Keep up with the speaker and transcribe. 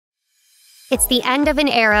It's the end of an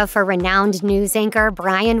era for renowned news anchor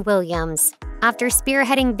Brian Williams. After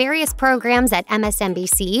spearheading various programs at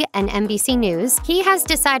MSNBC and NBC News, he has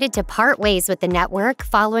decided to part ways with the network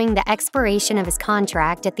following the expiration of his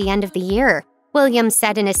contract at the end of the year. Williams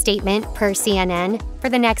said in a statement per CNN, "For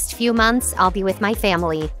the next few months, I'll be with my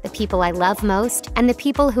family, the people I love most, and the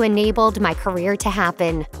people who enabled my career to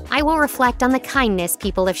happen. I will reflect on the kindness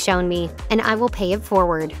people have shown me, and I will pay it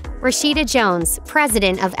forward." Rashida Jones,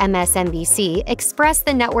 president of MSNBC, expressed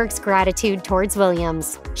the network's gratitude towards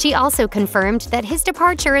Williams. She also confirmed that his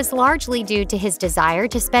departure is largely due to his desire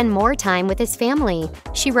to spend more time with his family.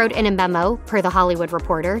 She wrote in a memo, per The Hollywood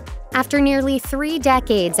Reporter, "After nearly 3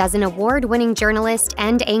 decades as an award-winning journalist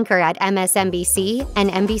and anchor at MSNBC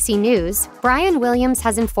and NBC News, Brian Williams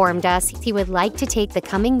has informed us he would like to take the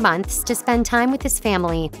coming months to spend time with his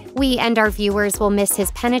family. We and our viewers will miss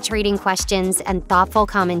his penetrating questions and thoughtful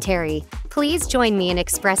commentary. Please join me in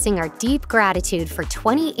expressing our deep gratitude for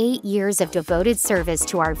 28 years of devoted service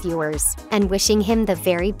to our viewers and wishing him the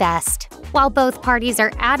very best." While both parties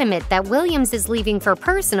are adamant that Williams is leaving for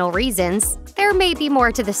personal reasons, there may be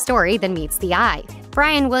more to the story than meets the eye.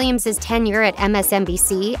 Brian Williams' tenure at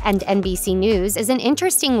MSNBC and NBC News is an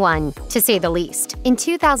interesting one, to say the least. In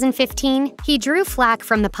 2015, he drew flack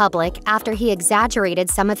from the public after he exaggerated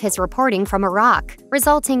some of his reporting from Iraq,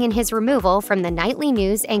 resulting in his removal from the nightly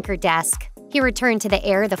news anchor desk. He returned to the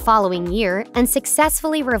air the following year and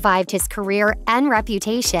successfully revived his career and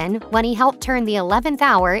reputation when he helped turn the 11th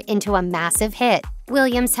Hour into a massive hit.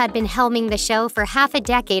 Williams had been helming the show for half a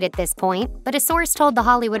decade at this point, but a source told The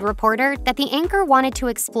Hollywood Reporter that the anchor wanted to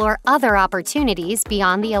explore other opportunities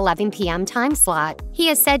beyond the 11 p.m. time slot. He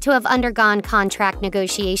is said to have undergone contract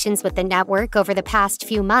negotiations with the network over the past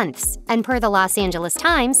few months, and per the Los Angeles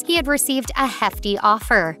Times, he had received a hefty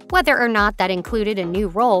offer. Whether or not that included a new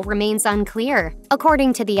role remains unclear.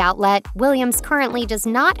 According to the outlet, Williams currently does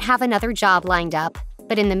not have another job lined up.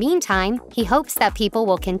 But in the meantime, he hopes that people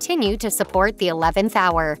will continue to support the 11th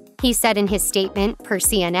Hour. He said in his statement per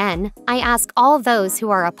CNN, "I ask all those who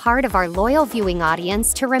are a part of our loyal viewing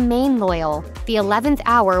audience to remain loyal. The 11th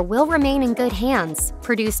Hour will remain in good hands,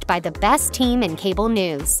 produced by the best team in cable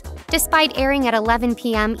news." Despite airing at 11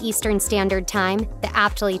 p.m. Eastern Standard Time, the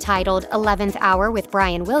aptly titled 11th Hour with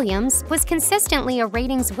Brian Williams was consistently a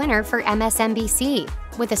ratings winner for MSNBC,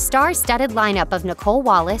 with a star-studded lineup of Nicole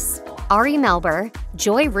Wallace, Ari Melber,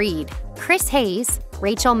 Joy Reid, Chris Hayes,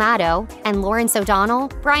 Rachel Maddow, and Lawrence O'Donnell.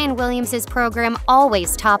 Brian Williams' program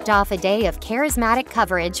always topped off a day of charismatic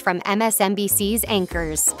coverage from MSNBC's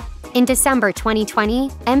anchors. In December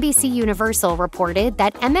 2020, NBC Universal reported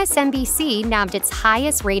that MSNBC nabbed its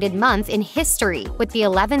highest-rated month in history, with the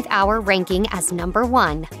 11th Hour ranking as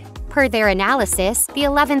 #1. Per their analysis, the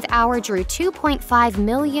 11th Hour drew 2.5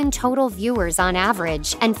 million total viewers on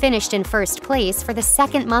average and finished in first place for the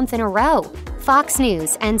second month in a row. Fox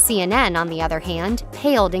News and CNN, on the other hand,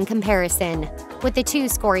 paled in comparison, with the two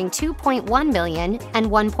scoring 2.1 million and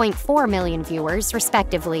 1.4 million viewers,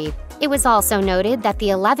 respectively. It was also noted that the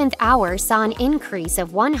 11th Hour saw an increase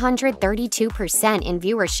of 132% in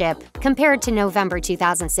viewership compared to November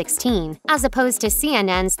 2016, as opposed to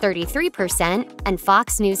CNN's 33% and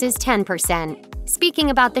Fox News' 10%. Speaking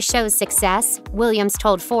about the show's success, Williams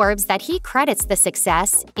told Forbes that he credits the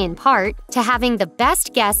success, in part, to having the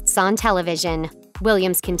best guests on television.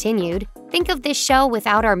 Williams continued, "Think of this show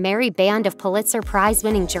without our merry band of Pulitzer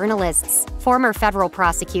Prize-winning journalists, former federal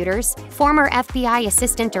prosecutors, former FBI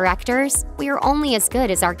assistant directors. We are only as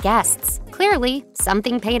good as our guests." Clearly,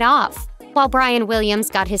 something paid off. While Brian Williams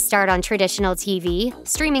got his start on traditional TV,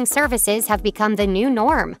 streaming services have become the new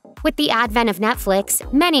norm. With the advent of Netflix,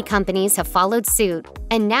 many companies have followed suit,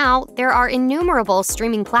 and now there are innumerable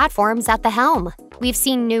streaming platforms at the helm. We've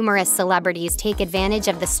seen numerous celebrities take advantage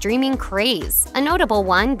of the streaming craze, a notable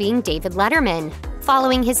one being David Letterman.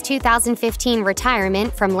 Following his 2015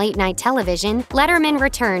 retirement from late-night television, Letterman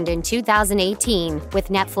returned in 2018 with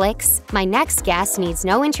Netflix. My next guest needs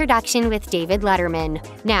no introduction with David Letterman.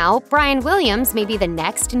 Now, Brian Williams may be the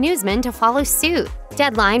next newsman to follow suit.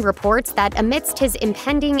 Deadline reports that amidst his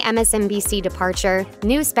impending MSNBC departure,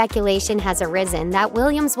 new speculation has arisen that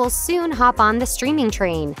Williams will soon hop on the streaming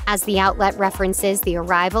train, as the outlet references the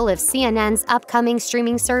arrival of CNN's upcoming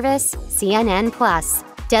streaming service, CNN+.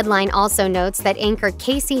 Deadline also notes that anchor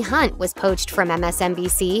Casey Hunt was poached from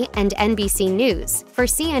MSNBC and NBC News for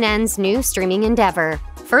CNN's new streaming endeavor.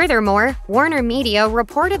 Furthermore, Warner Media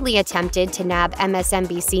reportedly attempted to nab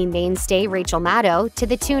MSNBC mainstay Rachel Maddow to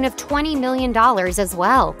the tune of $20 million as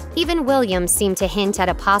well. Even Williams seemed to hint at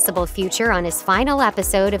a possible future on his final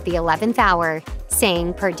episode of The 11th Hour,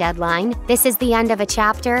 saying, per Deadline, "This is the end of a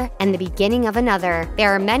chapter and the beginning of another.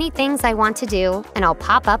 There are many things I want to do, and I'll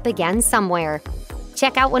pop up again somewhere."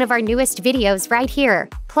 Check out one of our newest videos right here.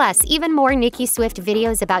 Plus, even more Nicki Swift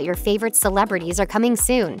videos about your favorite celebrities are coming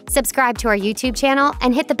soon. Subscribe to our YouTube channel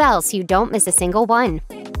and hit the bell so you don't miss a single one.